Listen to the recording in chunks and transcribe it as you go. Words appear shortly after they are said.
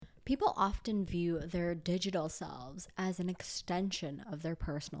People often view their digital selves as an extension of their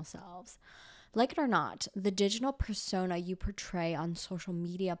personal selves. Like it or not, the digital persona you portray on social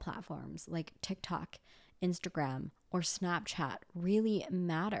media platforms like TikTok, Instagram, or Snapchat really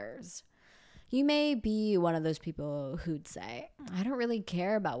matters. You may be one of those people who'd say, I don't really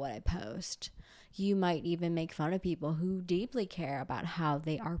care about what I post. You might even make fun of people who deeply care about how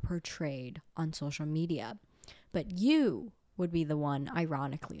they are portrayed on social media. But you would be the one,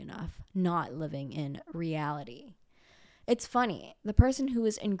 ironically enough, not living in reality. It's funny, the person who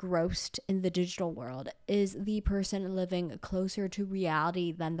is engrossed in the digital world is the person living closer to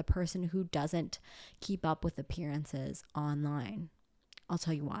reality than the person who doesn't keep up with appearances online. I'll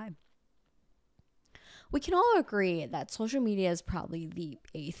tell you why. We can all agree that social media is probably the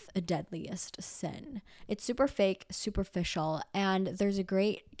eighth deadliest sin. It's super fake, superficial, and there's a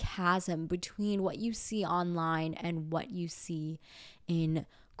great chasm between what you see online and what you see in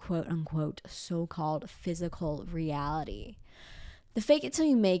quote unquote so-called physical reality. The fake it till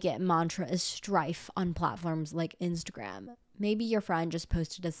you make it mantra is strife on platforms like Instagram. Maybe your friend just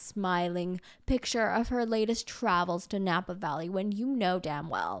posted a smiling picture of her latest travels to Napa Valley when you know damn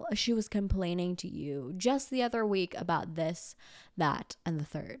well she was complaining to you just the other week about this, that, and the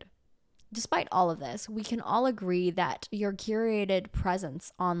third. Despite all of this, we can all agree that your curated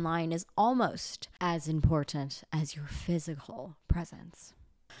presence online is almost as important as your physical presence.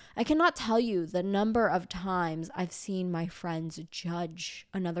 I cannot tell you the number of times I've seen my friends judge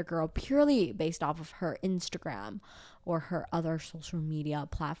another girl purely based off of her Instagram or her other social media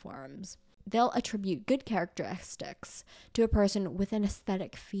platforms. They'll attribute good characteristics to a person with an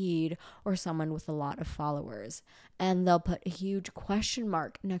aesthetic feed or someone with a lot of followers, and they'll put a huge question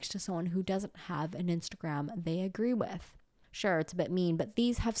mark next to someone who doesn't have an Instagram they agree with. Sure, it's a bit mean, but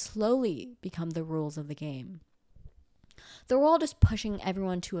these have slowly become the rules of the game. The world is pushing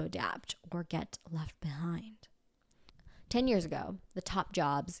everyone to adapt or get left behind. 10 years ago, the top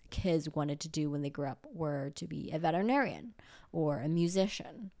jobs kids wanted to do when they grew up were to be a veterinarian or a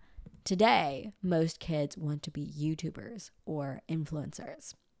musician. Today, most kids want to be YouTubers or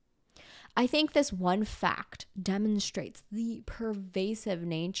influencers. I think this one fact demonstrates the pervasive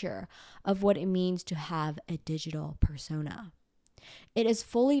nature of what it means to have a digital persona. It is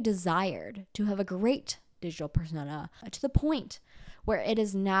fully desired to have a great digital persona to the point where it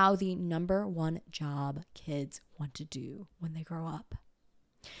is now the number one job kids want to do when they grow up.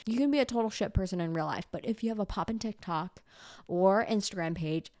 You can be a total shit person in real life, but if you have a poppin' TikTok or Instagram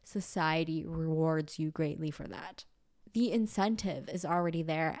page, society rewards you greatly for that. The incentive is already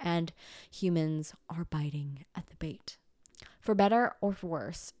there and humans are biting at the bait. For better or for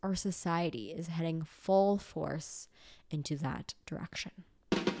worse, our society is heading full force into that direction.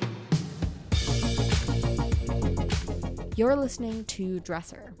 You're listening to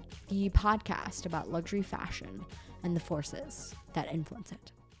Dresser, the podcast about luxury fashion and the forces that influence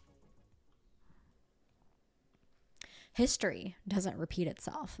it. History doesn't repeat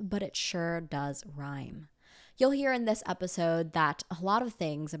itself, but it sure does rhyme. You'll hear in this episode that a lot of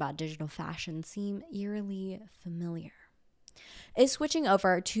things about digital fashion seem eerily familiar. Is switching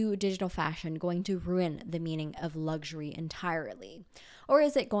over to digital fashion going to ruin the meaning of luxury entirely, or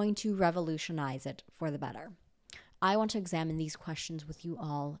is it going to revolutionize it for the better? I want to examine these questions with you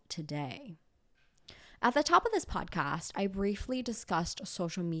all today. At the top of this podcast, I briefly discussed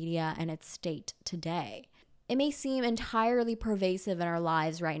social media and its state today. It may seem entirely pervasive in our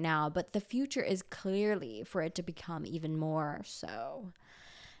lives right now, but the future is clearly for it to become even more so.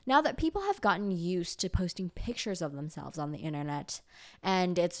 Now that people have gotten used to posting pictures of themselves on the internet,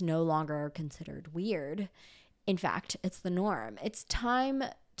 and it's no longer considered weird, in fact, it's the norm, it's time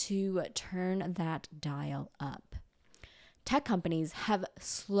to turn that dial up. Tech companies have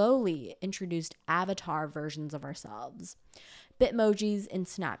slowly introduced avatar versions of ourselves. Bitmojis in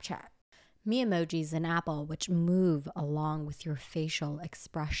Snapchat, Meemojis in Apple, which move along with your facial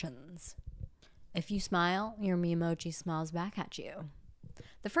expressions. If you smile, your Meemoji smiles back at you.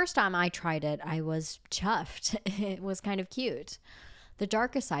 The first time I tried it, I was chuffed. It was kind of cute. The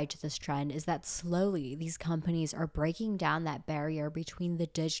darker side to this trend is that slowly these companies are breaking down that barrier between the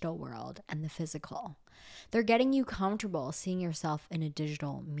digital world and the physical. They're getting you comfortable seeing yourself in a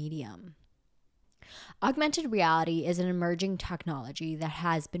digital medium. Augmented reality is an emerging technology that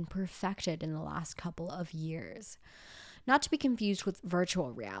has been perfected in the last couple of years. Not to be confused with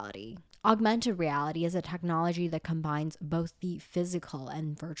virtual reality. Augmented reality is a technology that combines both the physical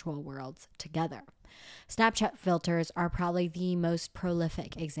and virtual worlds together. Snapchat filters are probably the most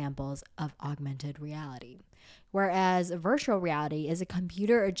prolific examples of augmented reality, whereas virtual reality is a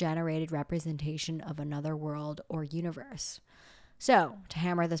computer-generated representation of another world or universe. So, to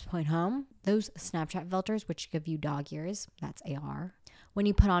hammer this point home, those Snapchat filters, which give you dog ears, that's AR. When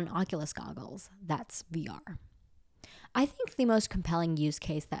you put on Oculus goggles, that's VR. I think the most compelling use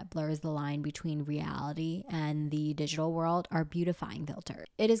case that blurs the line between reality and the digital world are beautifying filters.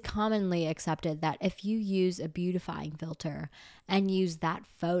 It is commonly accepted that if you use a beautifying filter and use that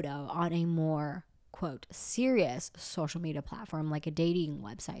photo on a more, quote, serious social media platform like a dating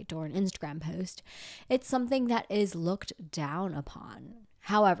website or an Instagram post, it's something that is looked down upon.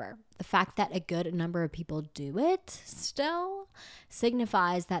 However, the fact that a good number of people do it still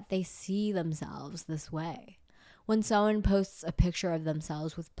signifies that they see themselves this way. When someone posts a picture of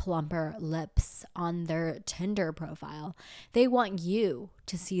themselves with plumper lips on their Tinder profile, they want you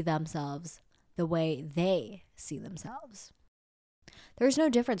to see themselves the way they see themselves. There's no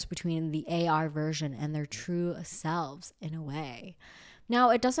difference between the AR version and their true selves in a way. Now,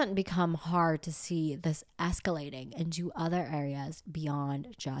 it doesn't become hard to see this escalating into other areas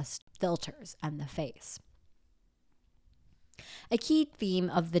beyond just filters and the face. A key theme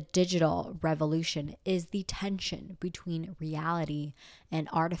of the digital revolution is the tension between reality and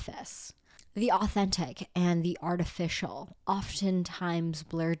artifice. The authentic and the artificial oftentimes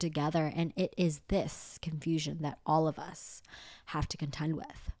blur together, and it is this confusion that all of us have to contend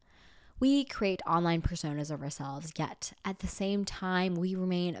with. We create online personas of ourselves, yet at the same time, we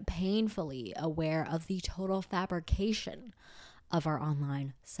remain painfully aware of the total fabrication of our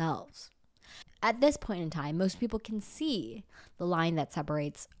online selves. At this point in time, most people can see the line that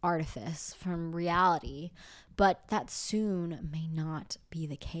separates artifice from reality, but that soon may not be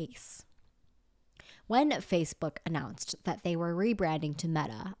the case. When Facebook announced that they were rebranding to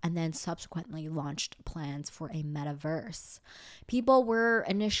Meta and then subsequently launched plans for a Metaverse, people were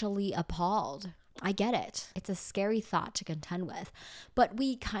initially appalled. I get it. It's a scary thought to contend with, but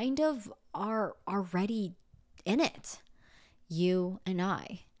we kind of are already in it. You and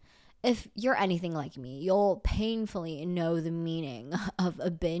I. If you're anything like me, you'll painfully know the meaning of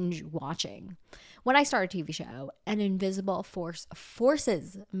a binge watching. When I start a TV show, an invisible force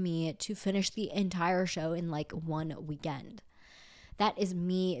forces me to finish the entire show in like one weekend. That is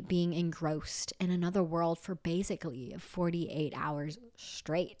me being engrossed in another world for basically 48 hours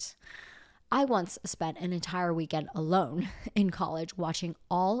straight. I once spent an entire weekend alone in college watching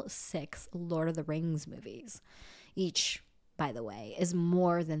all 6 Lord of the Rings movies. Each, by the way, is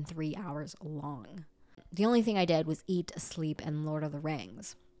more than 3 hours long. The only thing I did was eat, sleep, and Lord of the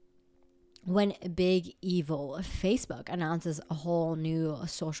Rings. When big evil Facebook announces a whole new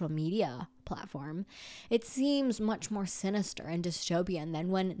social media platform, it seems much more sinister and dystopian than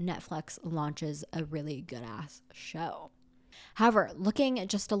when Netflix launches a really good-ass show. However, looking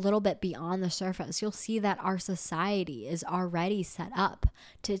just a little bit beyond the surface, you'll see that our society is already set up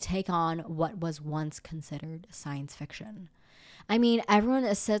to take on what was once considered science fiction. I mean,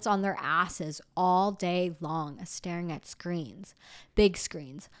 everyone sits on their asses all day long staring at screens, big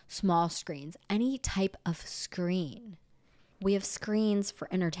screens, small screens, any type of screen. We have screens for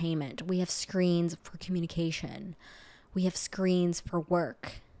entertainment. We have screens for communication. We have screens for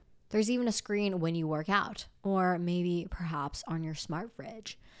work. There's even a screen when you work out, or maybe perhaps on your smart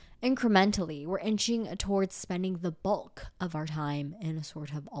fridge. Incrementally, we're inching towards spending the bulk of our time in a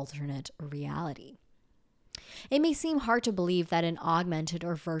sort of alternate reality. It may seem hard to believe that an augmented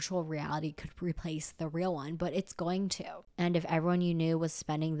or virtual reality could replace the real one, but it's going to. And if everyone you knew was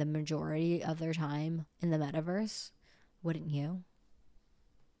spending the majority of their time in the metaverse, wouldn't you?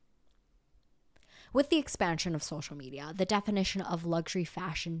 With the expansion of social media, the definition of luxury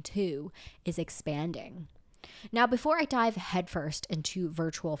fashion too is expanding. Now, before I dive headfirst into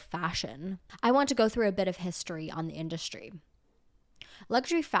virtual fashion, I want to go through a bit of history on the industry.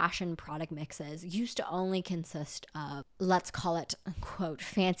 Luxury fashion product mixes used to only consist of, let's call it, quote,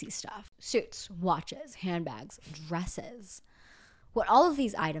 fancy stuff. Suits, watches, handbags, dresses. What all of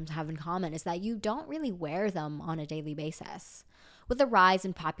these items have in common is that you don't really wear them on a daily basis. With the rise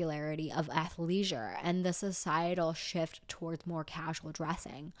in popularity of athleisure and the societal shift towards more casual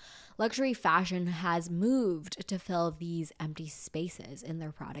dressing, luxury fashion has moved to fill these empty spaces in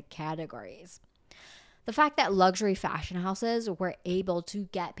their product categories. The fact that luxury fashion houses were able to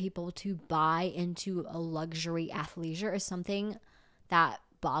get people to buy into a luxury athleisure is something that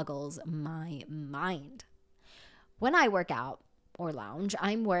boggles my mind. When I work out or lounge,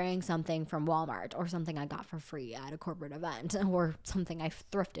 I'm wearing something from Walmart or something I got for free at a corporate event or something I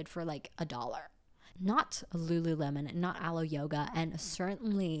thrifted for like $1. Not Lululemon, not Alo Yoga, and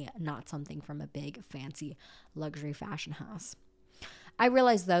certainly not something from a big fancy luxury fashion house. I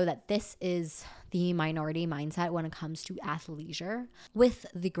realize, though, that this is the minority mindset when it comes to athleisure. With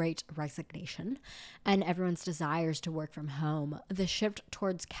the great resignation and everyone's desires to work from home, the shift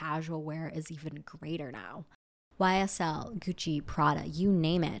towards casual wear is even greater now. YSL, Gucci, Prada, you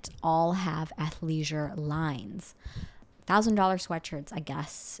name it, all have athleisure lines. $1,000 sweatshirts, I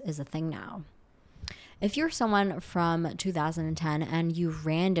guess, is a thing now. If you're someone from 2010 and you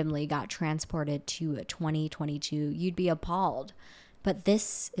randomly got transported to 2022, you'd be appalled. But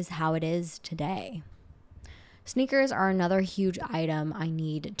this is how it is today. Sneakers are another huge item I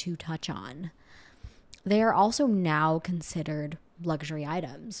need to touch on. They are also now considered luxury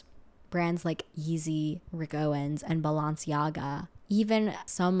items. Brands like Yeezy, Rick Owens, and Balenciaga, even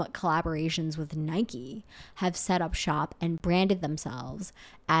some collaborations with Nike, have set up shop and branded themselves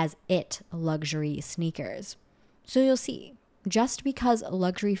as it luxury sneakers. So you'll see, just because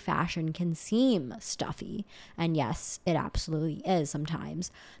luxury fashion can seem stuffy, and yes, it absolutely is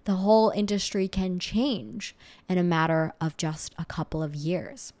sometimes, the whole industry can change in a matter of just a couple of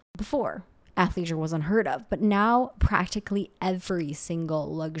years. Before, athleisure was unheard of, but now practically every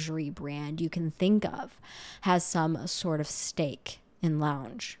single luxury brand you can think of has some sort of stake in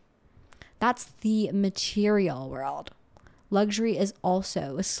lounge. That's the material world. Luxury is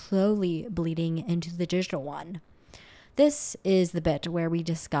also slowly bleeding into the digital one. This is the bit where we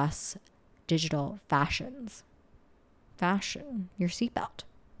discuss digital fashions. Fashion your seatbelt.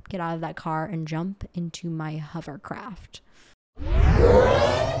 Get out of that car and jump into my hovercraft.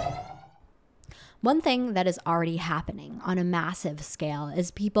 One thing that is already happening on a massive scale is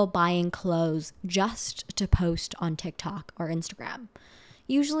people buying clothes just to post on TikTok or Instagram.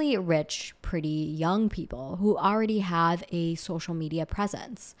 Usually rich, pretty young people who already have a social media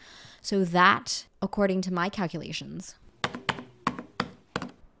presence. So that, according to my calculations,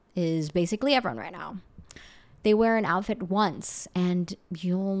 is basically everyone right now. They wear an outfit once and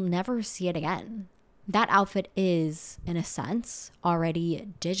you'll never see it again. That outfit is, in a sense, already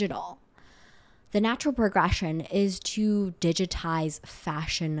digital. The natural progression is to digitize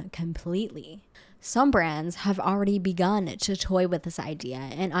fashion completely. Some brands have already begun to toy with this idea,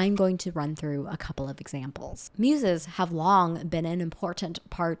 and I'm going to run through a couple of examples. Muses have long been an important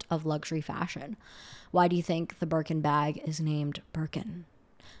part of luxury fashion. Why do you think the Birkin bag is named Birkin?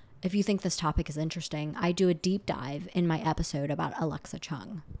 If you think this topic is interesting, I do a deep dive in my episode about Alexa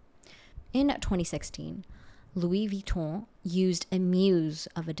Chung. In 2016, Louis Vuitton used a muse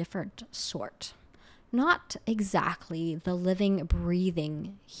of a different sort. Not exactly the living,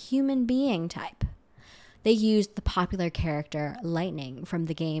 breathing human being type. They used the popular character Lightning from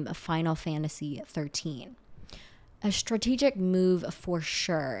the game Final Fantasy XIII. A strategic move for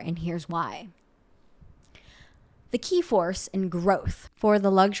sure, and here's why. The key force in growth for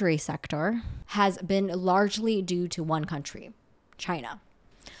the luxury sector has been largely due to one country, China.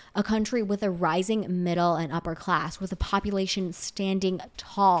 A country with a rising middle and upper class with a population standing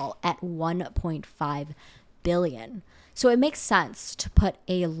tall at 1.5 billion. So it makes sense to put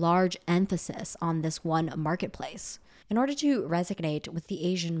a large emphasis on this one marketplace. In order to resonate with the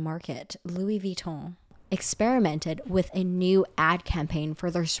Asian market, Louis Vuitton experimented with a new ad campaign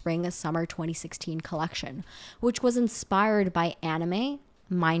for their spring-summer 2016 collection, which was inspired by anime,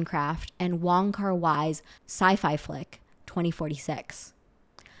 Minecraft, and Wong Kar-wai's sci-fi flick 2046.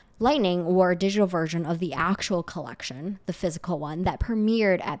 Lightning wore a digital version of the actual collection, the physical one, that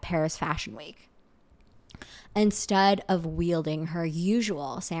premiered at Paris Fashion Week. Instead of wielding her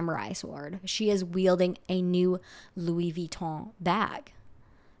usual samurai sword, she is wielding a new Louis Vuitton bag.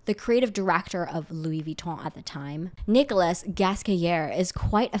 The creative director of Louis Vuitton at the time, Nicolas Gasquet, is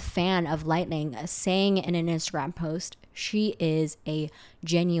quite a fan of Lightning, saying in an Instagram post, she is a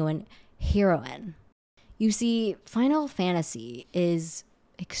genuine heroine. You see, Final Fantasy is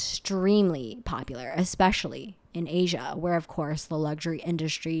extremely popular, especially in Asia, where of course the luxury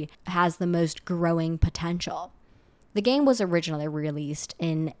industry has the most growing potential. The game was originally released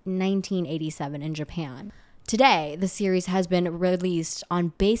in 1987 in Japan. Today, the series has been released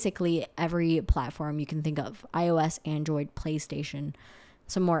on basically every platform you can think of: iOS, Android, PlayStation,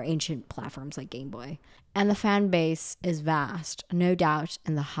 some more ancient platforms like Game Boy. And the fan base is vast, no doubt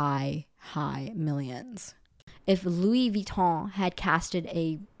in the high millions. If Louis Vuitton had casted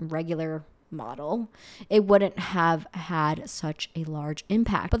a regular model, it wouldn't have had such a large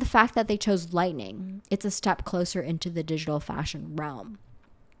impact. But the fact that they chose Lightning, it's a step closer into the digital fashion realm.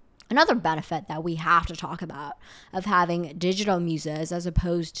 Another benefit that we have to talk about of having digital muses as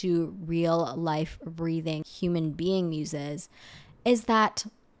opposed to real life breathing human being muses is that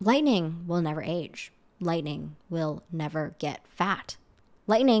Lightning will never age. Lightning will never get fat.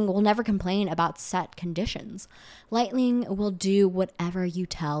 Lightning will never complain about set conditions. Lightning will do whatever you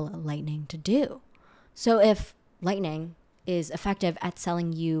tell lightning to do. So if lightning is effective at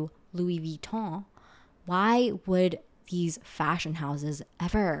selling you Louis Vuitton, why would these fashion houses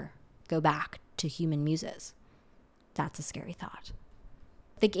ever go back to human muses? That's a scary thought.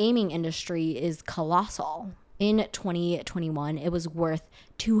 The gaming industry is colossal. In 2021, it was worth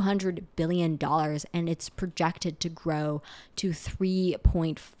 $200 billion, and it's projected to grow to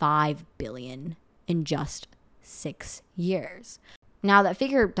 $3.5 billion in just 6 years. Now, that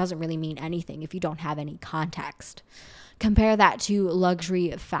figure doesn't really mean anything if you don't have any context. Compare that to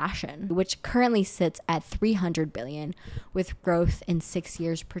luxury fashion, which currently sits at $300 billion, with growth in 6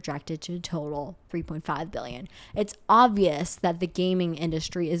 years projected to total $3.5 billion. It's obvious that the gaming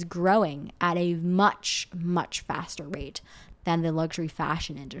industry is growing at a much, much faster rate than the luxury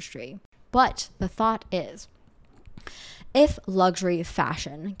fashion industry. But the thought is, if luxury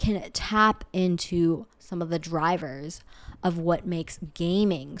fashion can tap into some of the drivers of what makes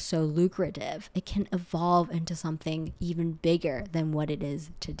gaming so lucrative, it can evolve into something even bigger than what it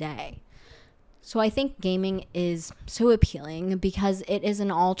is today. So I think gaming is so appealing because it is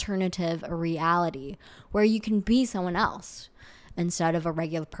an alternative reality where you can be someone else. Instead of a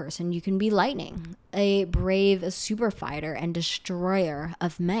regular person, you can be Lightning, a brave super fighter and destroyer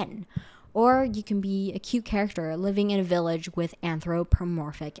of men. Or you can be a cute character living in a village with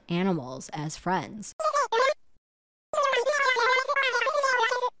anthropomorphic animals as friends.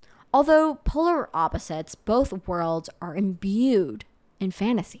 Although polar opposites, both worlds are imbued in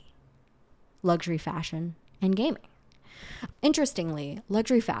fantasy, luxury fashion, and gaming. Interestingly,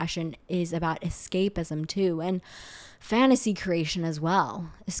 luxury fashion is about escapism too, and fantasy creation as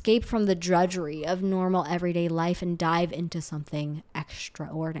well. Escape from the drudgery of normal everyday life and dive into something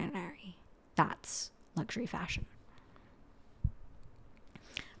extraordinary. That's luxury fashion.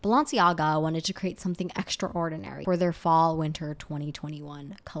 Balenciaga wanted to create something extraordinary for their fall/winter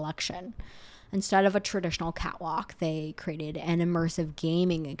 2021 collection. Instead of a traditional catwalk, they created an immersive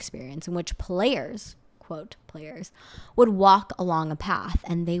gaming experience in which players, quote, players, would walk along a path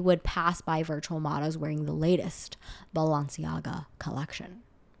and they would pass by virtual models wearing the latest Balenciaga collection.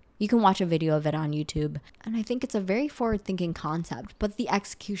 You can watch a video of it on YouTube, and I think it's a very forward-thinking concept, but the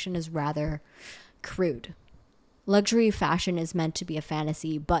execution is rather crude. Luxury fashion is meant to be a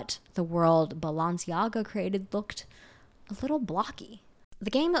fantasy, but the world Balenciaga created looked a little blocky.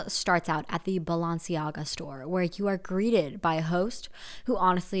 The game starts out at the Balenciaga store, where you are greeted by a host who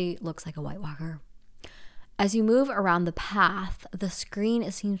honestly looks like a White Walker. As you move around the path, the screen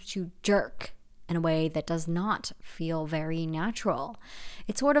seems to jerk in a way that does not feel very natural.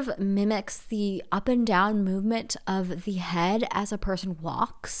 It sort of mimics the up and down movement of the head as a person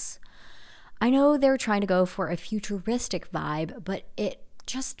walks. I know they're trying to go for a futuristic vibe, but it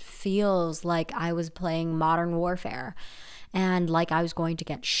just feels like I was playing Modern Warfare and like I was going to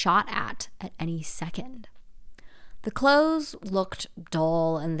get shot at any second. The clothes looked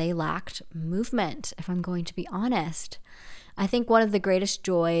dull and they lacked movement, if I'm going to be honest. I think one of the greatest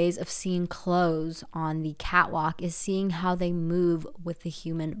joys of seeing clothes on the catwalk is seeing how they move with the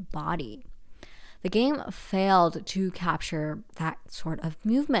human body. The game failed to capture that sort of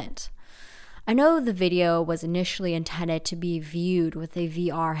movement. I know the video was initially intended to be viewed with a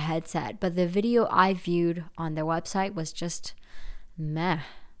VR headset, but the video I viewed on their website was just meh.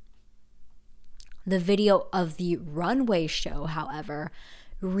 The video of the runway show, however,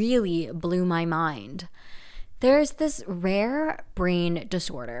 really blew my mind. There's this rare brain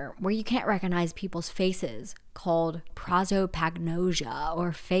disorder where you can't recognize people's faces called prosopagnosia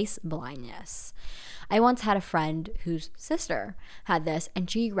or face blindness. I once had a friend whose sister had this, and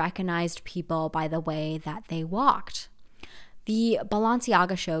she recognized people by the way that they walked. The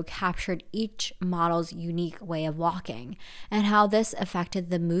Balenciaga show captured each model's unique way of walking and how this affected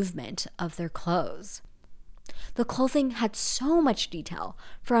the movement of their clothes. The clothing had so much detail,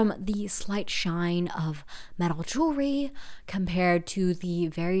 from the slight shine of metal jewelry compared to the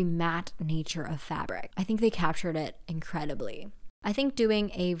very matte nature of fabric. I think they captured it incredibly. I think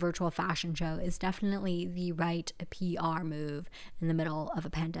doing a virtual fashion show is definitely the right PR move in the middle of a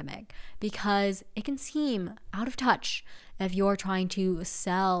pandemic, because it can seem out of touch if you're trying to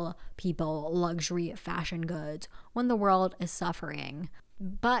sell people luxury fashion goods when the world is suffering.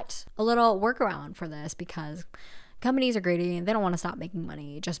 But a little workaround for this, because companies are greedy and they don't want to stop making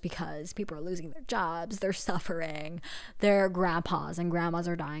money just because people are losing their jobs, they're suffering, their grandpas and grandmas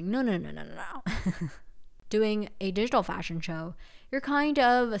are dying. No. Doing a digital fashion show, you're kind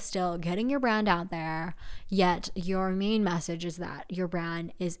of still getting your brand out there, yet your main message is that your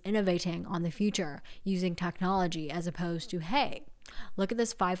brand is innovating on the future using technology, as opposed to, hey, Look at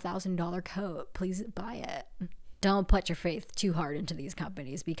this $5,000 coat. Please buy it. Don't put your faith too hard into these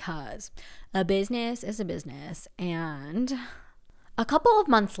companies because a business is a business. And a couple of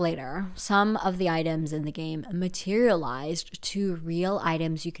months later, some of the items in the game materialized to real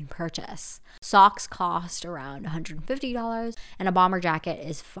items you can purchase. Socks cost around $150 and a bomber jacket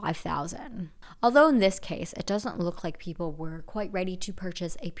is $5,000. Although in this case, it doesn't look like people were quite ready to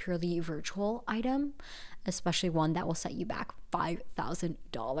purchase a purely virtual item, especially one that will set you back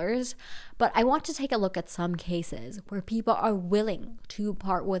 $5,000. But I want to take a look at some cases where people are willing to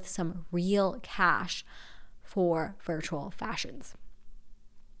part with some real cash for virtual fashions.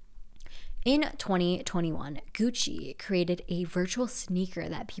 In 2021, Gucci created a virtual sneaker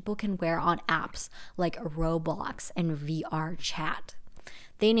that people can wear on apps like Roblox and VR chat.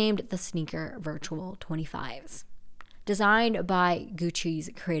 They named the sneaker Virtual 25s. Designed by Gucci's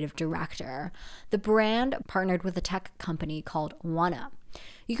creative director, the brand partnered with a tech company called Wanna.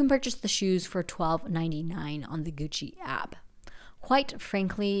 You can purchase the shoes for $12.99 on the Gucci app. Quite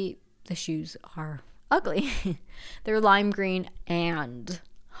frankly, the shoes are ugly. They're lime green and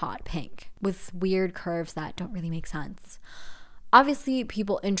hot pink with weird curves that don't really make sense. Obviously,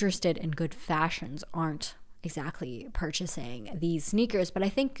 people interested in good fashions aren't exactly purchasing these sneakers, but I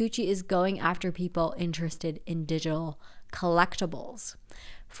think Gucci is going after people interested in digital collectibles.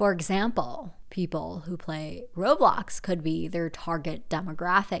 For example, people who play Roblox could be their target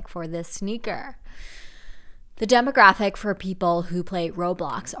demographic for this sneaker. The demographic for people who play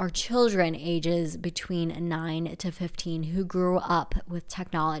Roblox are children ages between 9 to 15 who grew up with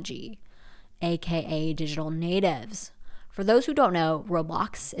technology, aka digital natives. For those who don't know,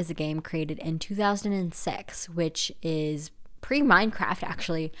 Roblox is a game created in 2006, which is pre-Minecraft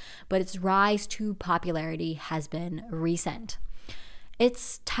actually, but its rise to popularity has been recent.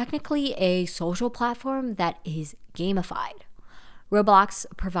 It's technically a social platform that is gamified. Roblox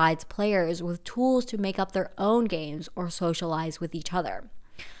provides players with tools to make up their own games or socialize with each other.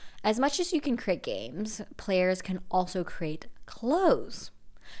 As much as you can create games, players can also create clothes.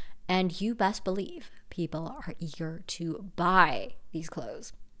 And you best believe people are eager to buy these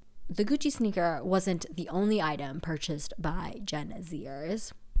clothes. The Gucci sneaker wasn't the only item purchased by Gen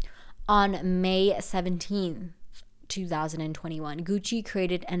Zers. On May 17, 2021, Gucci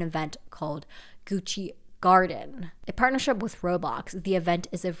created an event called Gucci Garden. A partnership with Roblox, the event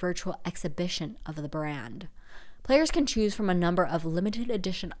is a virtual exhibition of the brand. Players can choose from a number of limited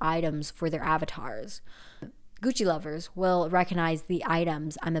edition items for their avatars. Gucci lovers will recognize the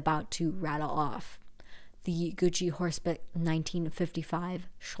items I'm about to rattle off. The Gucci Horsebit 1955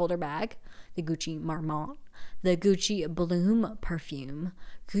 shoulder bag, the Gucci Marmont, the Gucci Bloom perfume,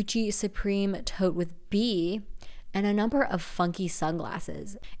 Gucci Supreme tote with B, and a number of funky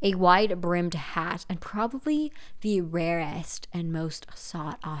sunglasses, a wide-brimmed hat, and probably the rarest and most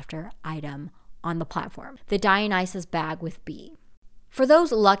sought-after item on the platform, the Dionysus bag with B. For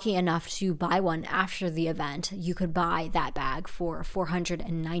those lucky enough to buy one after the event, you could buy that bag for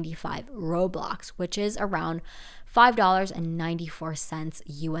 495 Roblox, which is around $5.94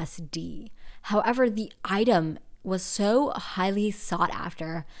 USD. However, the item was so highly sought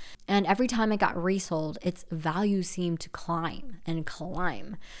after, and every time it got resold, its value seemed to climb and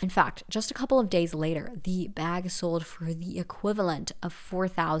climb. In fact, just a couple of days later, the bag sold for the equivalent of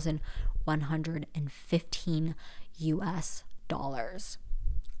 $4,115 US dollars.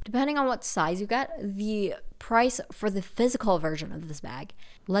 Depending on what size you get, the price for the physical version of this bag,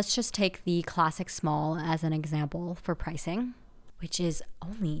 let's just take the classic small as an example for pricing, which is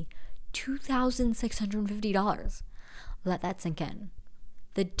only $2,650. Let that sink in.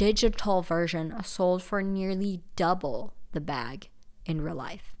 The digital version sold for nearly double the bag in real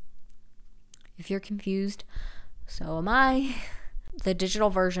life. If you're confused, so am I. The digital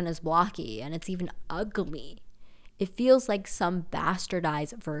version is blocky and it's even ugly. It feels like some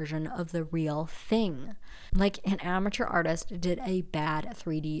bastardized version of the real thing. Like an amateur artist did a bad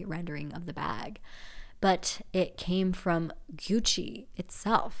 3D rendering of the bag, but it came from Gucci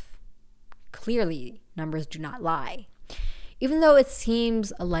itself. Clearly, numbers do not lie, even though it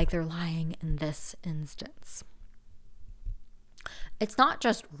seems like they're lying in this instance. It's not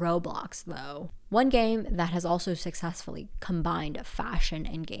just Roblox, though. One game that has also successfully combined fashion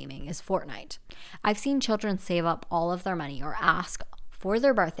and gaming is Fortnite. I've seen children save up all of their money or ask for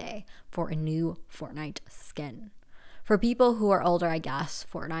their birthday for a new Fortnite skin. For people who are older, I guess,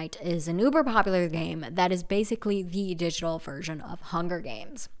 Fortnite is an uber popular game that is basically the digital version of Hunger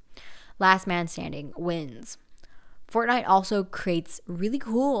Games. Last man standing wins. Fortnite also creates really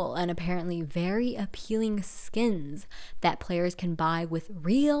cool and apparently very appealing skins that players can buy with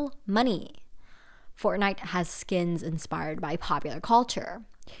real money. Fortnite has skins inspired by popular culture.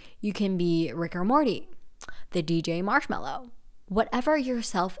 You can be Rick or Morty, the DJ Marshmallow. Whatever your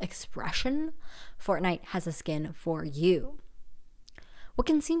self-expression, Fortnite has a skin for you. What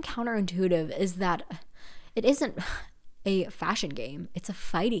can seem counterintuitive is that it isn't a fashion game, it's a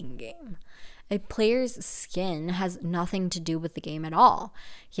fighting game. A player's skin has nothing to do with the game at all,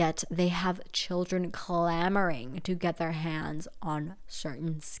 yet they have children clamoring to get their hands on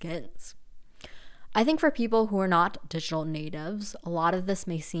certain skins. I think for people who are not digital natives, a lot of this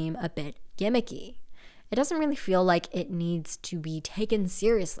may seem a bit gimmicky. It doesn't really feel like it needs to be taken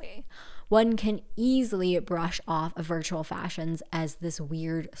seriously. One can easily brush off virtual fashions as this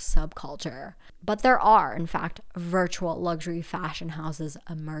weird subculture. But there are, in fact, virtual luxury fashion houses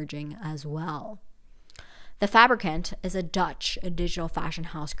emerging as well. The Fabricant is a Dutch digital fashion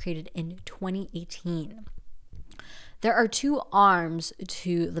house created in 2018. There are two arms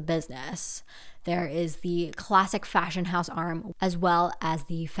to the business. There is the classic fashion house arm as well as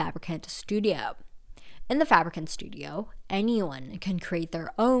the Fabricant Studio. In the Fabricant Studio, anyone can create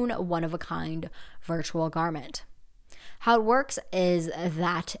their own one-of-a-kind virtual garment. How it works is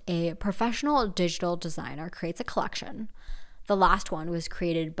that a professional digital designer creates a collection. The last one was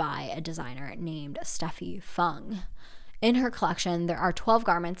created by a designer named Steffi Fung. In her collection, there are 12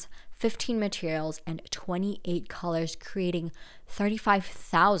 garments, 15 materials, and 28 colors, creating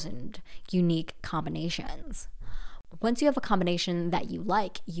 35,000 unique combinations. Once you have a combination that you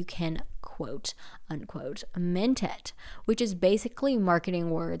like, you can quote unquote mint it, which is basically marketing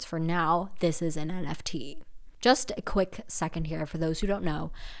words for now this is an NFT. Just a quick second here for those who don't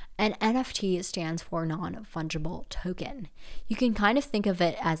know. An NFT stands for non-fungible token. You can kind of think of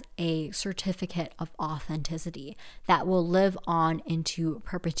it as a certificate of authenticity that will live on into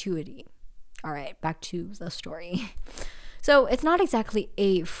perpetuity. All right, back to the story. So it's not exactly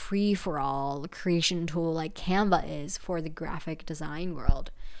a free-for-all creation tool like Canva is for the graphic design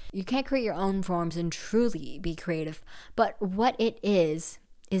world. You can't create your own forms and truly be creative, but what it is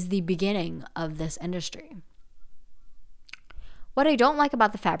the beginning of this industry. What I don't like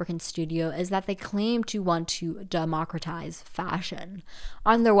about the Fabricant Studio is that they claim to want to democratize fashion.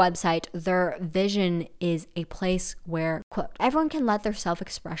 On their website, their vision is a place where, quote, everyone can let their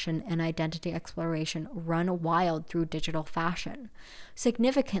self-expression and identity exploration run wild through digital fashion,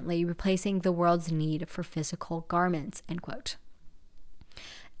 significantly replacing the world's need for physical garments, end quote.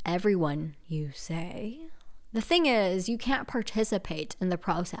 Everyone, you say? The thing is, you can't participate in the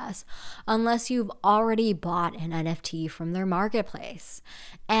process unless you've already bought an NFT from their marketplace.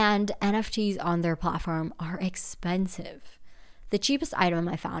 And NFTs on their platform are expensive. The cheapest item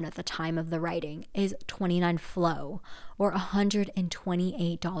I found at the time of the writing is 29 Flow, or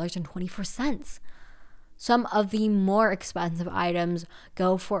 $128.24. Some of the more expensive items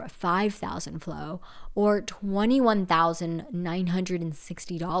go for 5,000 Flow, or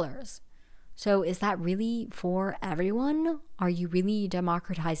 $21,960. So is that really for everyone? Are you really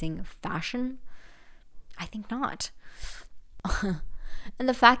democratizing fashion? I think not. And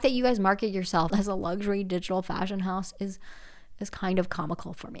the fact that you guys market yourself as a luxury digital fashion house is kind of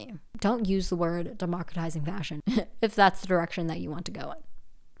comical for me. Don't use the word democratizing fashion if that's the direction that you want to go in.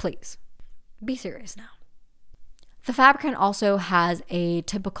 Please, be serious now. The Fabricant also has a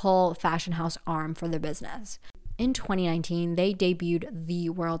typical fashion house arm for their business. In 2019, they debuted the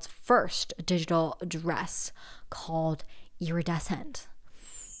world's first digital dress called Iridescent.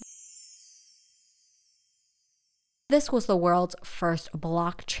 This was the world's first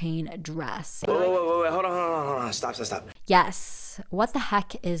blockchain dress. Wait, hold on. Stop. Yes, what the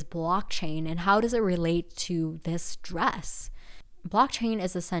heck is blockchain and how does it relate to this dress? Blockchain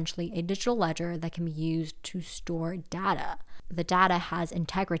is essentially a digital ledger that can be used to store data. The data has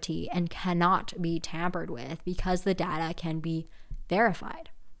integrity and cannot be tampered with because the data can be verified.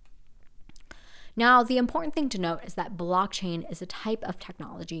 Now, the important thing to note is that blockchain is a type of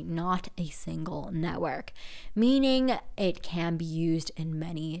technology, not a single network, meaning it can be used in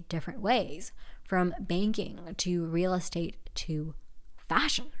many different ways, from banking to real estate to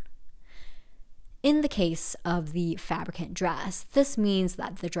fashion. In the case of the Fabricant dress, this means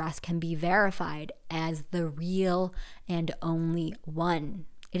that the dress can be verified as the real and only one.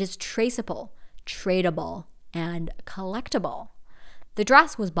 It is traceable, tradable, and collectible. The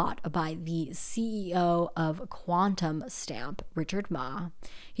dress was bought by the CEO of Quantum Stamp, Richard Ma.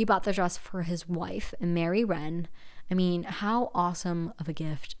 He bought the dress for his wife, Mary Wren. I mean, how awesome of a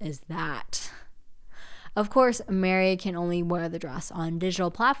gift is that? Of course, Mary can only wear the dress on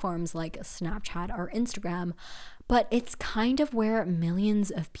digital platforms like Snapchat or Instagram, but it's kind of where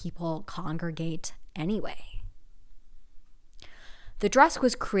millions of people congregate anyway. The dress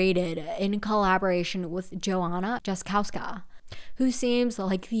was created in collaboration with Joanna Jaskowska, who seems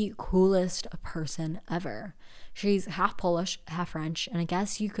like the coolest person ever. She's half Polish, half French, and I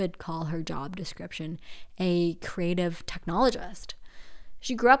guess you could call her job description a creative technologist.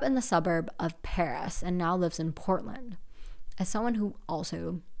 She grew up in the suburb of Paris and now lives in Portland. As someone who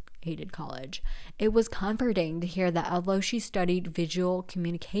also hated college, it was comforting to hear that although she studied visual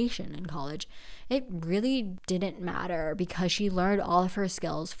communication in college, it really didn't matter because she learned all of her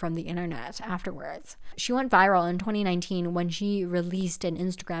skills from the internet afterwards. She went viral in 2019 when she released an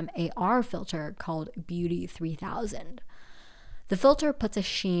Instagram AR filter called Beauty 3000. The filter puts a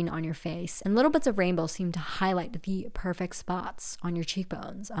sheen on your face, and little bits of rainbow seem to highlight the perfect spots on your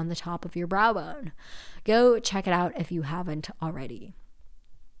cheekbones, on the top of your brow bone. Go check it out if you haven't already.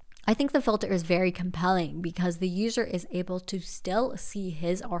 I think the filter is very compelling because the user is able to still see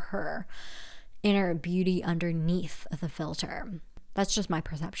his or her inner beauty underneath the filter. That's just my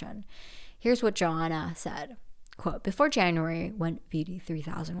perception. Here's what Joanna said. Quote, before January, when Beauty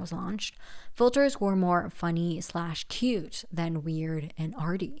 3000 was launched, filters were more funny/cute than weird and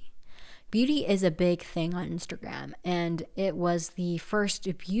arty. Beauty is a big thing on Instagram, and it was the first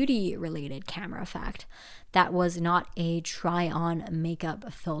beauty-related camera effect that was not a try-on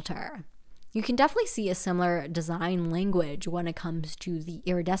makeup filter. You can definitely see a similar design language when it comes to the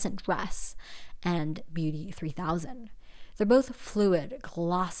iridescent dress and Beauty 3000. They're both fluid,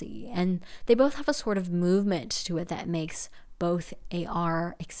 glossy, and they both have a sort of movement to it that makes both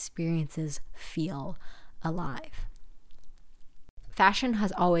AR experiences feel alive. Fashion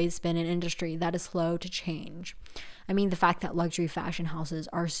has always been an industry that is slow to change. I mean, the fact that luxury fashion houses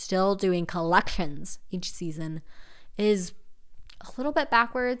are still doing collections each season is a little bit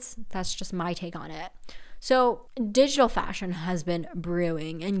backwards. That's just my take on it. So, digital fashion has been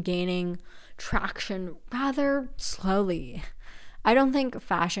brewing and gaining traction rather slowly. I don't think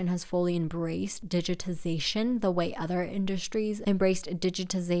fashion has fully embraced digitization the way other industries embraced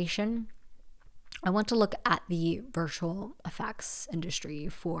digitization. I want to look at the virtual effects industry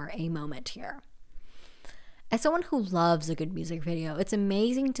for a moment here. As someone who loves a good music video, it's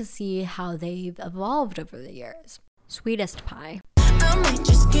amazing to see how they've evolved over the years. Sweetest Pie. I might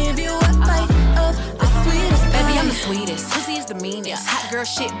just give you a bite of the sweetest pie. Baby, I'm the sweetest. Pussy is the meanest. Hot girl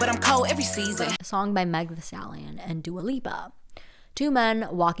shit, but I'm cold every season. A song by Meg Thee Stallion and Dua Lipa. Two men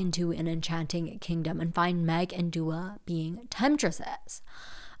walk into an enchanting kingdom and find Meg and Dua being temptresses.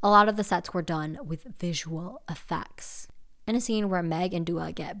 A lot of the sets were done with visual effects. In a scene where Meg and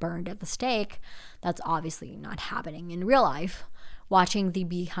Dua get burned at the stake, that's obviously not happening in real life. Watching the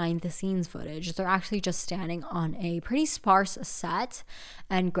behind the scenes footage, they're actually just standing on a pretty sparse set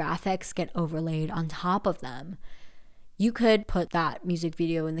and graphics get overlaid on top of them. You could put that music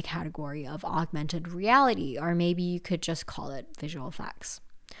video in the category of augmented reality, or maybe you could just call it visual effects.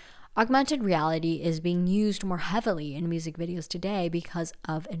 Augmented reality is being used more heavily in music videos today because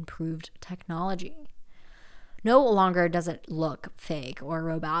of improved technology. No longer does it look fake or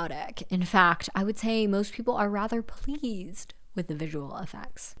robotic. In fact, I would say most people are rather pleased with the visual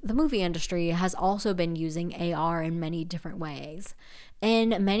effects. The movie industry has also been using AR in many different ways.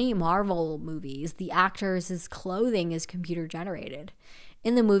 In many Marvel movies, the actors' clothing is computer generated.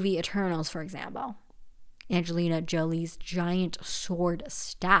 In the movie Eternals, for example, Angelina Jolie's giant sword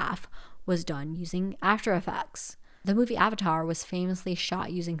staff was done using After Effects. The movie Avatar was famously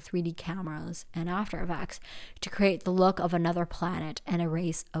shot using 3D cameras and After Effects to create the look of another planet and a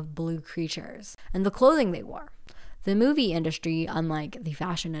race of blue creatures, and the clothing they wore. The movie industry, unlike the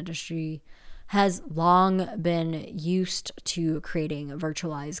fashion industry, has long been used to creating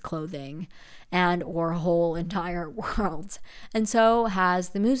virtualized clothing and or whole entire worlds. And so has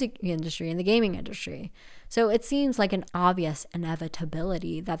the music industry and the gaming industry. So it seems like an obvious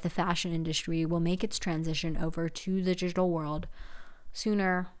inevitability that the fashion industry will make its transition over to the digital world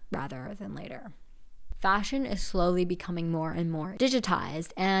sooner rather than later. Fashion is slowly becoming more and more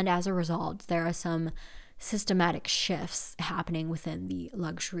digitized, and as a result, there are some systematic shifts happening within the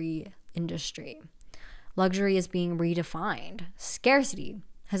luxury industry. Luxury is being redefined. Scarcity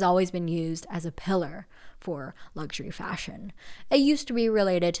has always been used as a pillar for luxury fashion. It used to be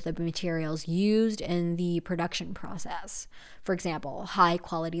related to the materials used in the production process. For example, high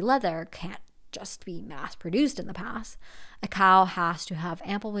quality leather can't just be mass produced in the past. A cow has to have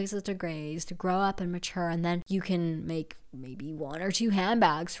ample places to graze, to grow up and mature, and then you can make maybe 1 or 2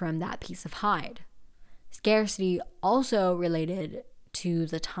 handbags from that piece of hide. Scarcity also related to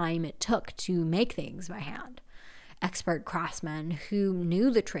the time it took to make things by hand. Expert craftsmen who knew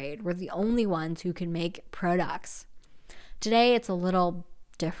the trade were the only ones who could make products. Today, it's a little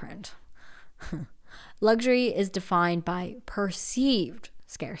different. Luxury is defined by perceived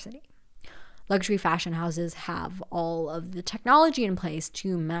scarcity. Luxury fashion houses have all of the technology in place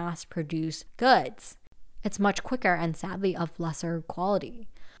to mass produce goods. It's much quicker and sadly of lesser quality.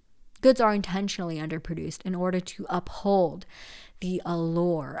 Goods are intentionally underproduced in order to uphold the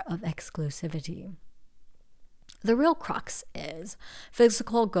allure of exclusivity. The real crux is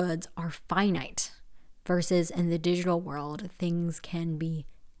physical goods are finite, versus in the digital world, things can be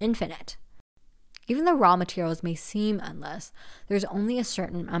infinite. Even though raw materials may seem endless, there's only a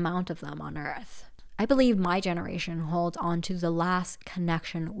certain amount of them on Earth. I believe my generation holds on to the last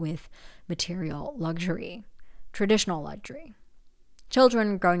connection with material luxury, traditional luxury.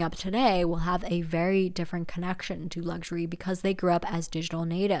 Children growing up today will have a very different connection to luxury because they grew up as digital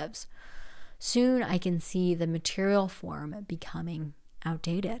natives. Soon I can see the material form becoming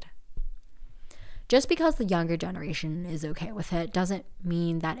outdated. Just because the younger generation is okay with it doesn't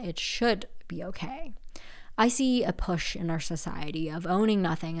mean that it should be okay. I see a push in our society of owning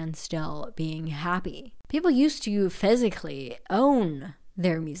nothing and still being happy. People used to physically own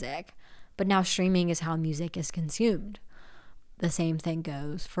their music, but now streaming is how music is consumed. The same thing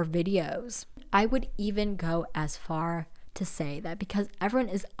goes for videos. I would even go as far to say that because everyone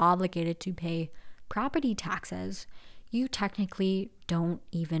is obligated to pay property taxes, you technically don't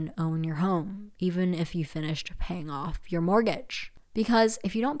even own your home, even if you finished paying off your mortgage. Because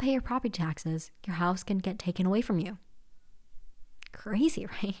if you don't pay your property taxes, your house can get taken away from you. Crazy,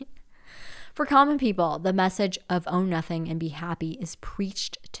 right? For common people, the message of own nothing and be happy is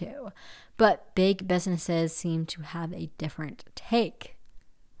preached to, but big businesses seem to have a different take.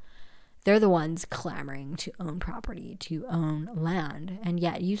 They're the ones clamoring to own property, to own land, and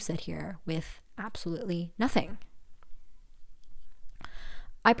yet you sit here with absolutely nothing.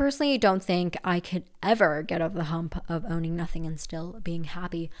 I personally don't think I could ever get over the hump of owning nothing and still being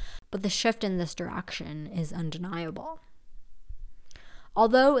happy, but the shift in this direction is undeniable.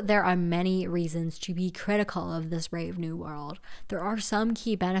 Although there are many reasons to be critical of this brave new world, there are some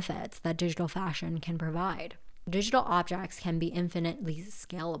key benefits that digital fashion can provide. Digital objects can be infinitely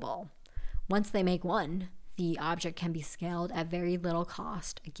scalable. Once they make one, the object can be scaled at very little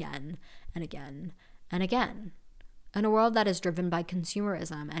cost again and again and again. In a world that is driven by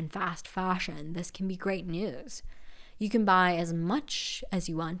consumerism and fast fashion, this can be great news. You can buy as much as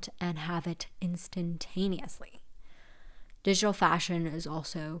you want and have it instantaneously. Digital fashion is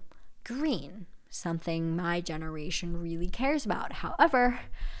also green, something my generation really cares about. However,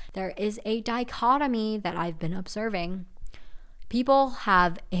 there is a dichotomy that I've been observing. People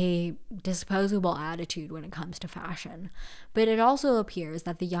have a disposable attitude when it comes to fashion, but it also appears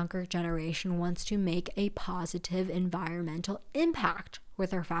that the younger generation wants to make a positive environmental impact with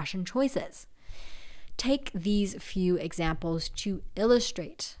their fashion choices. Take these few examples to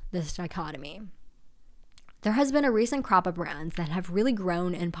illustrate this dichotomy. There has been a recent crop of brands that have really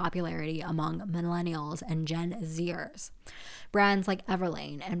grown in popularity among millennials and Gen Zers. Brands like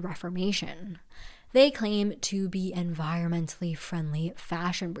Everlane and Reformation. They claim to be environmentally friendly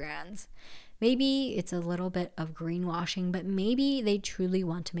fashion brands. Maybe it's a little bit of greenwashing, but maybe they truly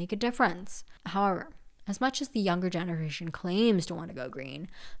want to make a difference. However, as much as the younger generation claims to want to go green,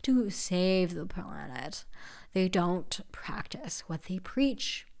 to save the planet, they don't practice what they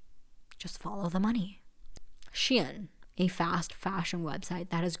preach. Just follow the money. Shein, a fast fashion website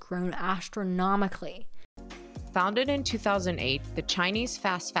that has grown astronomically. Founded in 2008, the Chinese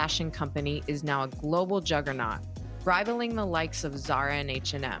fast fashion company is now a global juggernaut, rivaling the likes of Zara and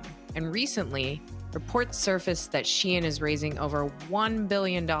H&M. And recently, reports surfaced that Shein is raising over $1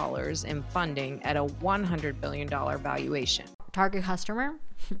 billion in funding at a $100 billion valuation. Target customer?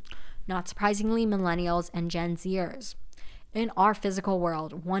 Not surprisingly, millennials and Gen Zers. In our physical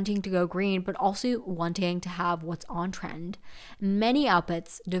world, wanting to go green, but also wanting to have what's on trend. Many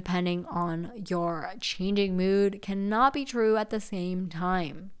outfits, depending on your changing mood, cannot be true at the same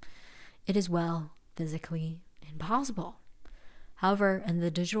time. It is, well, physically impossible. However, in the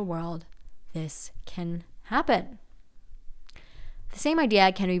digital world, this can happen. The same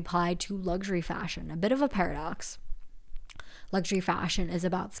idea can be applied to luxury fashion, a bit of a paradox. Luxury fashion is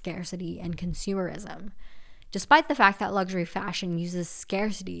about scarcity and consumerism. Despite the fact that luxury fashion uses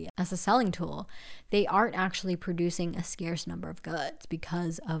scarcity as a selling tool, they aren't actually producing a scarce number of goods.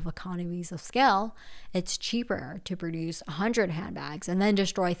 Because of economies of scale, it's cheaper to produce 100 handbags and then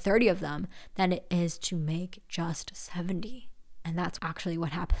destroy 30 of them than it is to make just 70. And that's actually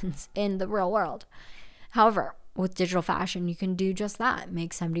what happens in the real world. However, with digital fashion, you can do just that,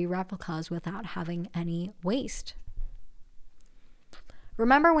 make 70 replicas without having any waste.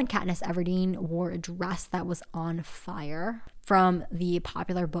 Remember when Katniss Everdeen wore a dress that was on fire from the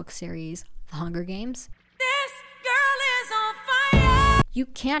popular book series The Hunger Games. This girl is on fire. You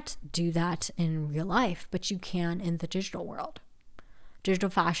can't do that in real life, but you can in the digital world. Digital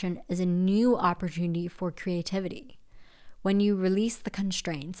fashion is a new opportunity for creativity. When you release the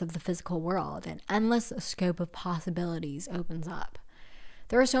constraints of the physical world, an endless scope of possibilities opens up.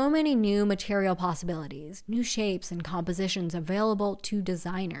 There are so many new material possibilities, new shapes and compositions available to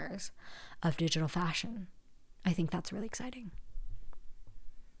designers of digital fashion. I think that's really exciting.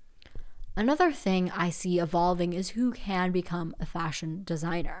 Another thing I see evolving is who can become a fashion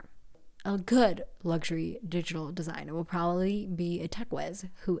designer. A good luxury digital designer will probably be a tech whiz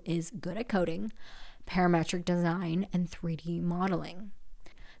who is good at coding, parametric design, and 3D modeling.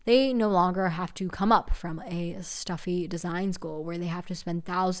 They no longer have to come up from a stuffy design school where they have to spend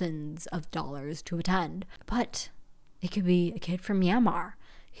thousands of dollars to attend, but it could be a kid from Myanmar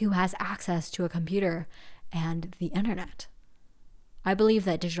who has access to a computer and the internet. I believe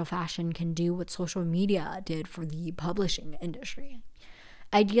that digital fashion can do what social media did for the publishing industry.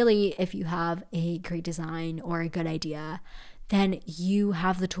 Ideally, if you have a great design or a good idea, then you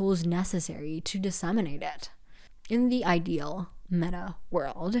have the tools necessary to disseminate it. In the ideal meta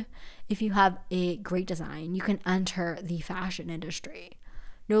world, if you have a great design, you can enter the fashion industry.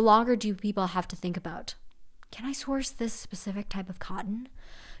 No longer do people have to think about, can I source this specific type of cotton?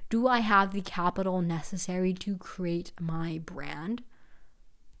 Do I have the capital necessary to create my brand?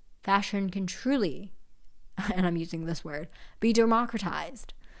 Fashion can truly, and I'm using this word, be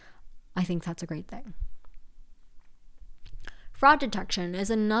democratized. I think that's a great thing. Fraud detection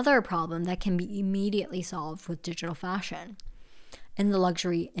is another problem that can be immediately solved with digital fashion. In the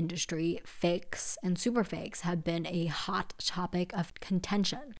luxury industry, fakes and super fakes have been a hot topic of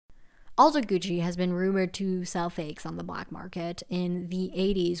contention. Aldo Gucci has been rumored to sell fakes on the black market in the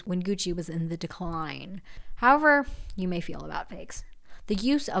 80s when Gucci was in the decline. However you may feel about fakes, the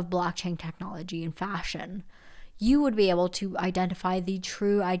use of blockchain technology in fashion, you would be able to identify the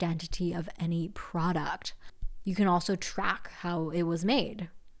true identity of any product. You can also track how it was made.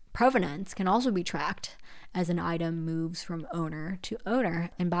 Provenance can also be tracked as an item moves from owner to owner,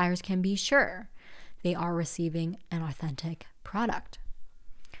 and buyers can be sure they are receiving an authentic product.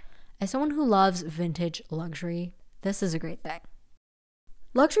 As someone who loves vintage luxury, this is a great thing.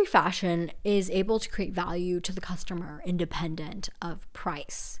 Luxury fashion is able to create value to the customer independent of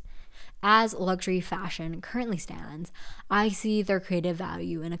price. As luxury fashion currently stands, I see their creative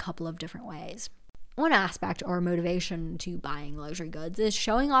value in a couple of different ways. One aspect or motivation to buying luxury goods is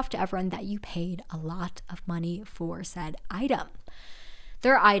showing off to everyone that you paid a lot of money for said item.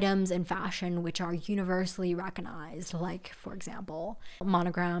 There are items in fashion which are universally recognized, like, for example,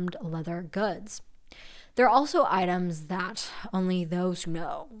 monogrammed leather goods. There are also items that only those who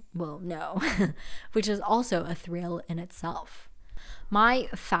know will know, which is also a thrill in itself. My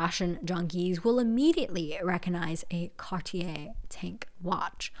fashion junkies will immediately recognize a Cartier tank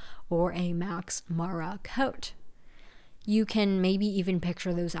watch or a Max Mara coat. You can maybe even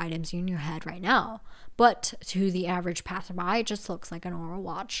picture those items in your head right now, but to the average passerby, it just looks like a normal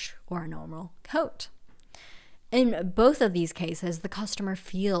watch or a normal coat. In both of these cases, the customer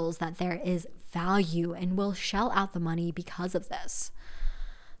feels that there is value and will shell out the money because of this.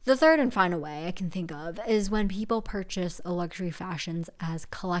 The third and final way I can think of is when people purchase luxury fashions as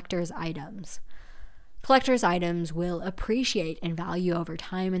collector's items. Collector's items will appreciate in value over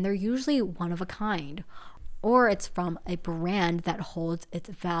time, and they're usually one of a kind, or it's from a brand that holds its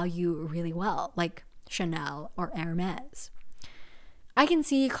value really well, like Chanel or Hermes. I can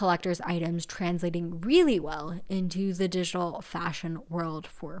see collector's items translating really well into the digital fashion world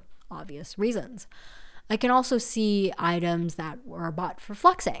for obvious reasons. I can also see items that were bought for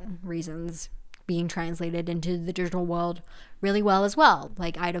flexing reasons being translated into the digital world really well as well,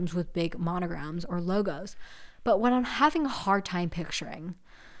 like items with big monograms or logos. But what I'm having a hard time picturing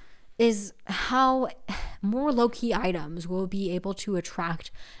is how more low-key items will be able to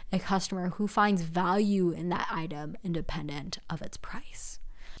attract a customer who finds value in that item independent of its price.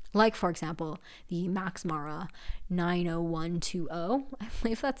 Like, for example, the Max Mara 90120, I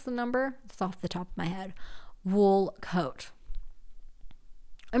believe that's the number, it's off the top of my head, wool coat.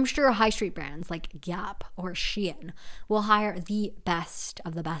 I'm sure high street brands like Gap or Shein will hire the best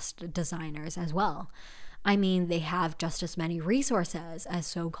of the best designers as well. I mean, they have just as many resources as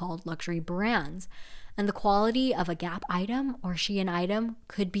so-called luxury brands, and the quality of a Gap item or Shein item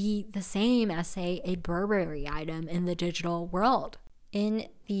could be the same as, say, a Burberry item in the digital world. In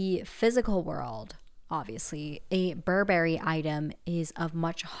the physical world, obviously, a Burberry item is of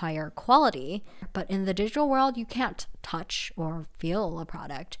much higher quality, but in the digital world, you can't touch or feel a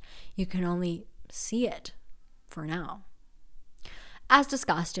product. You can only see it for now. As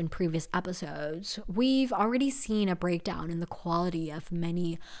discussed in previous episodes, we've already seen a breakdown in the quality of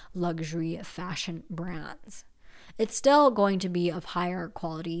many luxury fashion brands. It's still going to be of higher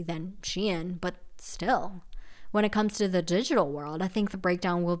quality than Shein, but still. When it comes to the digital world, I think the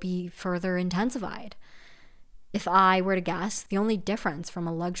breakdown will be further intensified. If I were to guess, the only difference from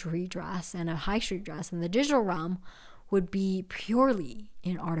a luxury dress and a high street dress in the digital realm would be purely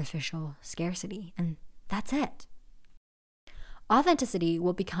in artificial scarcity, and that's it. Authenticity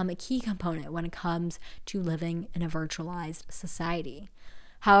will become a key component when it comes to living in a virtualized society.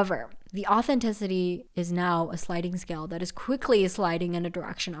 However, the authenticity is now a sliding scale that is quickly sliding in a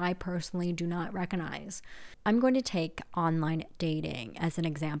direction I personally do not recognize. I'm going to take online dating as an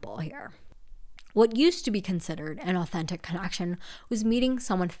example here. What used to be considered an authentic connection was meeting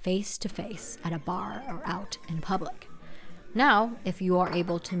someone face to face at a bar or out in public. Now, if you are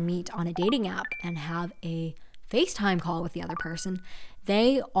able to meet on a dating app and have a FaceTime call with the other person,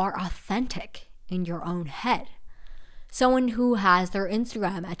 they are authentic in your own head. Someone who has their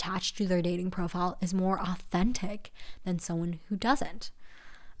Instagram attached to their dating profile is more authentic than someone who doesn't.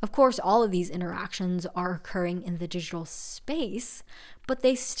 Of course, all of these interactions are occurring in the digital space, but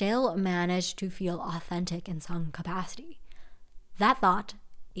they still manage to feel authentic in some capacity. That thought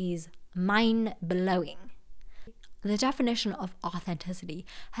is mind-blowing. The definition of authenticity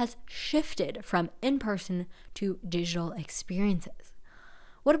has shifted from in-person to digital experiences.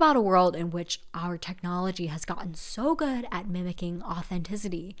 What about a world in which our technology has gotten so good at mimicking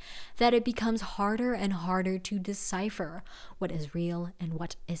authenticity that it becomes harder and harder to decipher what is real and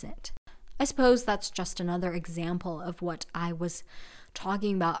what isn't? I suppose that's just another example of what I was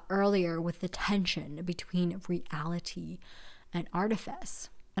talking about earlier with the tension between reality and artifice.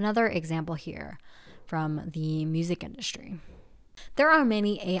 Another example here from the music industry. There are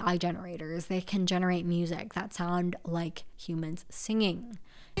many AI generators that can generate music that sound like humans singing.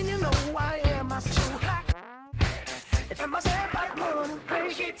 I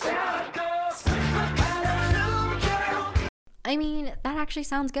mean, that actually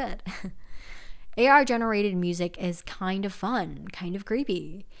sounds good. AI generated music is kind of fun, kind of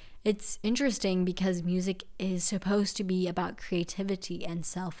creepy. It's interesting because music is supposed to be about creativity and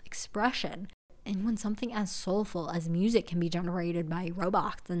self-expression. And when something as soulful as music can be generated by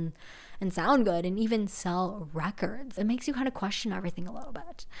robots and sound good and even sell records, it makes you kind of question everything a little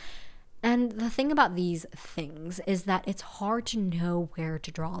bit. And the thing about these things is that it's hard to know where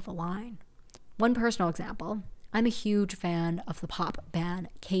to draw the line. One personal example, I'm a huge fan of the pop band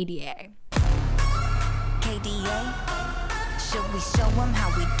KDA. KDA, should we show them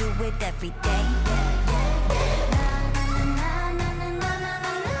how we do it every day?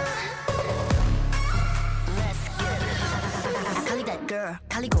 Girl,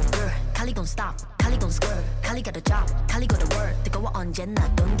 Kali go girl, Kali don't stop, Kali don't skirt, Kali got a job, Kali got a word, go on Jenna,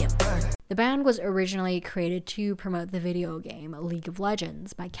 don't get burned. The band was originally created to promote the video game League of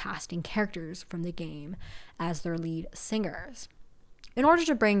Legends by casting characters from the game as their lead singers. In order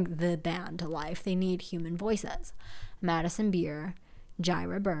to bring the band to life, they need human voices. Madison Beer,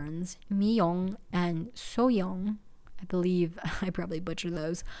 Jaira Burns, Mi Young, and So Young, I believe I probably butchered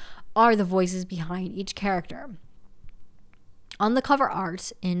those, are the voices behind each character. On the cover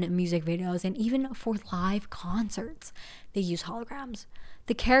art, in music videos, and even for live concerts, they use holograms.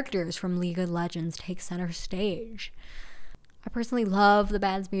 The characters from League of Legends take center stage. I personally love the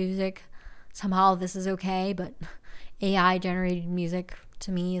band's music. Somehow this is okay, but AI generated music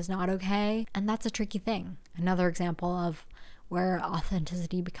to me is not okay. And that's a tricky thing. Another example of where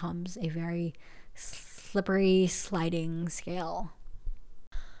authenticity becomes a very slippery, sliding scale.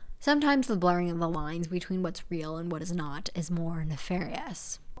 Sometimes the blurring of the lines between what's real and what is not is more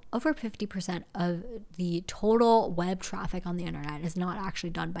nefarious. Over 50% of the total web traffic on the internet is not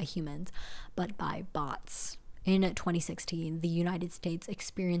actually done by humans, but by bots. In 2016, the United States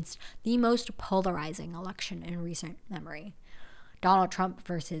experienced the most polarizing election in recent memory. Donald Trump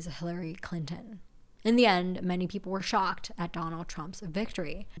versus Hillary Clinton. In the end, many people were shocked at Donald Trump's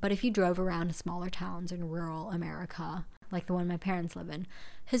victory. But if you drove around smaller towns in rural America, like the one my parents live in,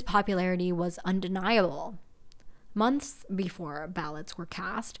 his popularity was undeniable. Months before ballots were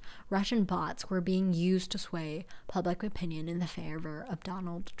cast, Russian bots were being used to sway public opinion in the favor of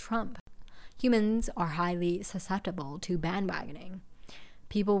Donald Trump. Humans are highly susceptible to bandwagoning.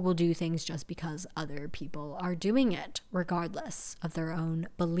 People will do things just because other people are doing it, regardless of their own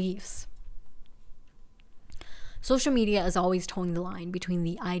beliefs. Social media is always towing the line between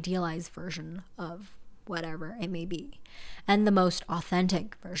the idealized version of whatever it may be and the most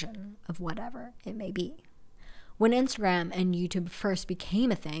authentic version of whatever it may be. When Instagram and YouTube first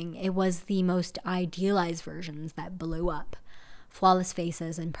became a thing, it was the most idealized versions that blew up. Flawless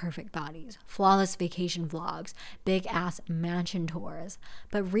faces and perfect bodies, flawless vacation vlogs, big ass mansion tours.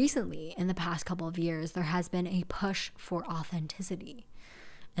 But recently, in the past couple of years, there has been a push for authenticity.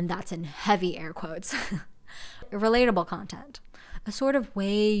 And that's in heavy air quotes. Relatable content. A sort of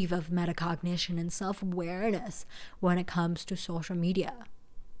wave of metacognition and self-awareness when it comes to social media.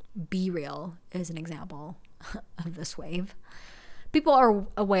 Be Real is an example of this wave. People are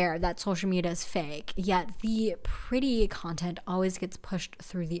aware that social media is fake, yet the pretty content always gets pushed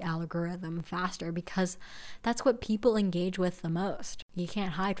through the algorithm faster because that's what people engage with the most. You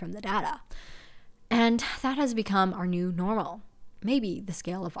can't hide from the data. And that has become our new normal. Maybe the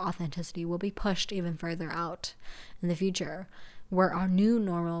scale of authenticity will be pushed even further out in the future, where our new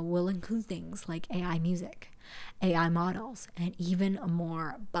normal will include things like AI music, AI models, and even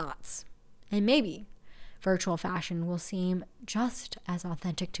more bots. And maybe virtual fashion will seem just as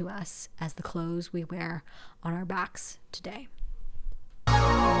authentic to us as the clothes we wear on our backs today.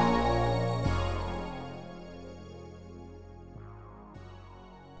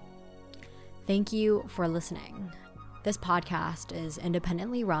 Thank you for listening. This podcast is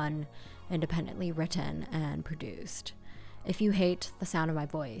independently run, independently written, and produced. If you hate the sound of my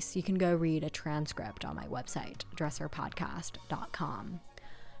voice, you can go read a transcript on my website, dresserpodcast.com.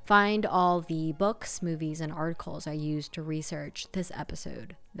 Find all the books, movies, and articles I used to research this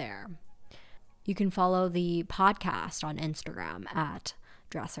episode there. You can follow the podcast on Instagram at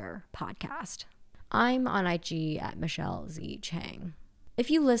Dresser Podcast. I'm on IG at Michelle Z. Chang. If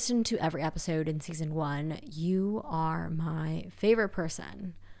you listened to every episode in season 1, you are my favorite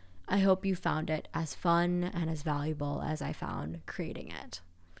person. I hope you found it as fun and as valuable as I found creating it.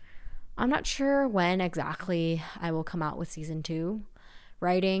 I'm not sure when exactly I will come out with season 2.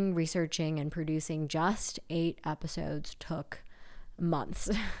 Writing, researching, and producing just 8 episodes took months.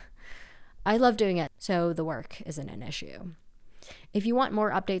 I love doing it, so the work isn't an issue. If you want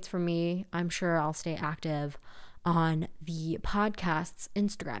more updates from me, I'm sure I'll stay active on the podcast's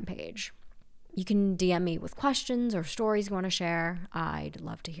Instagram page. You can DM me with questions or stories you want to share. I'd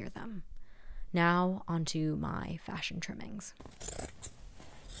love to hear them. Now, onto my fashion trimmings.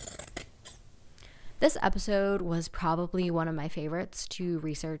 This episode was probably one of my favorites to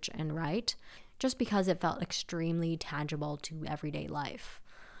research and write, just because it felt extremely tangible to everyday life.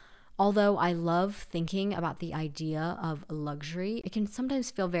 Although I love thinking about the idea of luxury, it can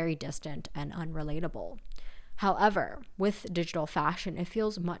sometimes feel very distant and unrelatable. However, with digital fashion, it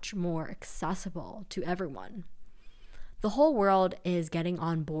feels much more accessible to everyone. The whole world is getting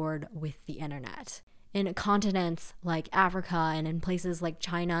on board with the internet. In continents like Africa and in places like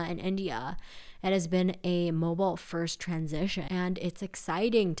China and India, it has been a mobile-first transition, and it's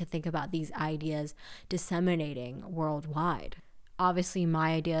exciting to think about these ideas disseminating worldwide. Obviously,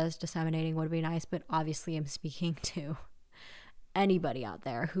 my ideas disseminating would be nice, but obviously I'm speaking to anybody out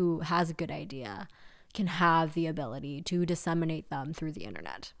there who has a good idea can have the ability to disseminate them through the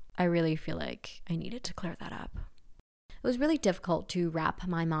internet. I really feel like I needed to clear that up. It was really difficult to wrap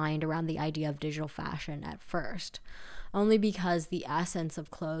my mind around the idea of digital fashion at first, only because the essence of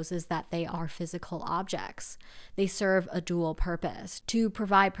clothes is that they are physical objects. They serve a dual purpose, to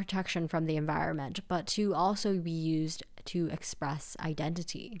provide protection from the environment, but to also be used to express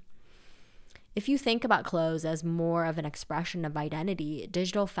identity. If you think about clothes as more of an expression of identity,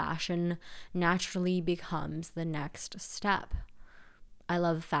 digital fashion naturally becomes the next step. I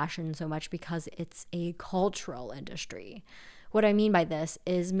love fashion so much because it's a cultural industry. What I mean by this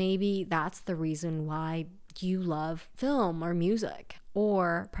is maybe that's the reason why you love film or music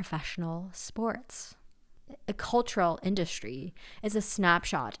or professional sports. A cultural industry is a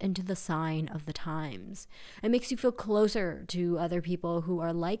snapshot into the sign of the times. It makes you feel closer to other people who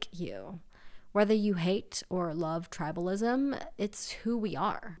are like you. Whether you hate or love tribalism, it's who we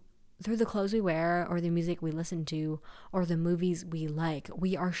are. Through the clothes we wear or the music we listen to or the movies we like,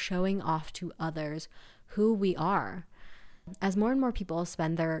 we are showing off to others who we are. As more and more people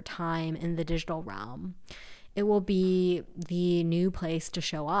spend their time in the digital realm, it will be the new place to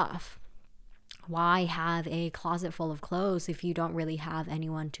show off. Why have a closet full of clothes if you don't really have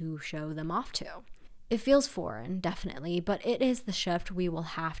anyone to show them off to? It feels foreign, definitely, but it is the shift we will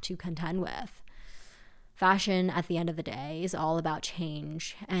have to contend with. Fashion, at the end of the day, is all about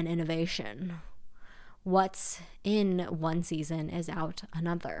change and innovation. What's in one season is out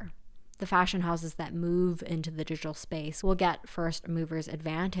another. The fashion houses that move into the digital space will get first movers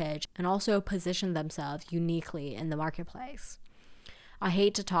advantage and also position themselves uniquely in the marketplace. I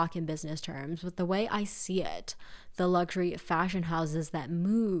hate to talk in business terms, but the way I see it, the luxury fashion houses that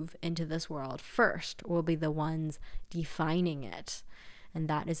move into this world first will be the ones defining it, and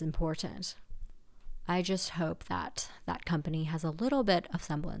that is important. I just hope that that company has a little bit of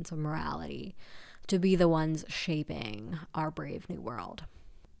semblance of morality to be the ones shaping our brave new world.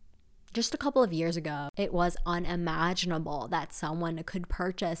 Just a couple of years ago, it was unimaginable that someone could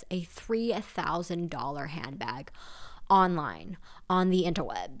purchase a $3,000 handbag online on the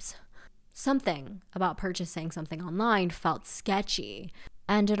interwebs. Something about purchasing something online felt sketchy,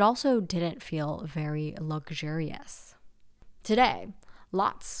 and it also didn't feel very luxurious. Today,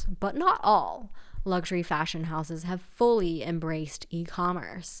 lots, but not all, luxury fashion houses have fully embraced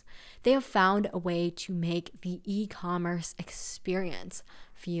e-commerce. They have found a way to make the e-commerce experience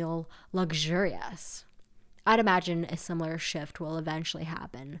feel luxurious. I'd imagine a similar shift will eventually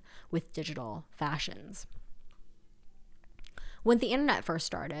happen with digital fashions. When the internet first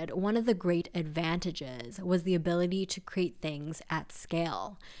started, one of the great advantages was the ability to create things at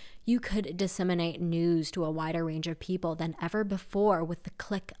scale. You could disseminate news to a wider range of people than ever before with the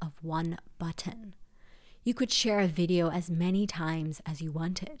click of one button. You could share a video as many times as you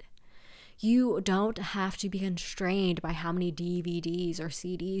wanted. You don't have to be constrained by how many DVDs or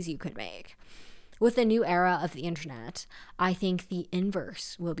CDs you could make. With the new era of the internet, I think the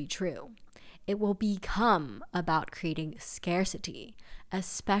inverse will be true. It will become about creating scarcity,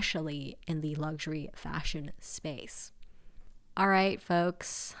 especially in the luxury fashion space. All right,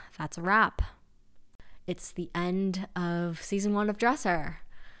 folks, that's a wrap. It's the end of season 1 of Dresser.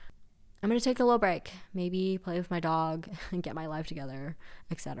 I'm going to take a little break, maybe play with my dog and get my life together,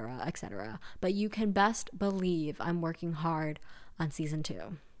 etc., etc. But you can best believe I'm working hard on season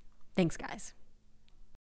 2. Thanks, guys.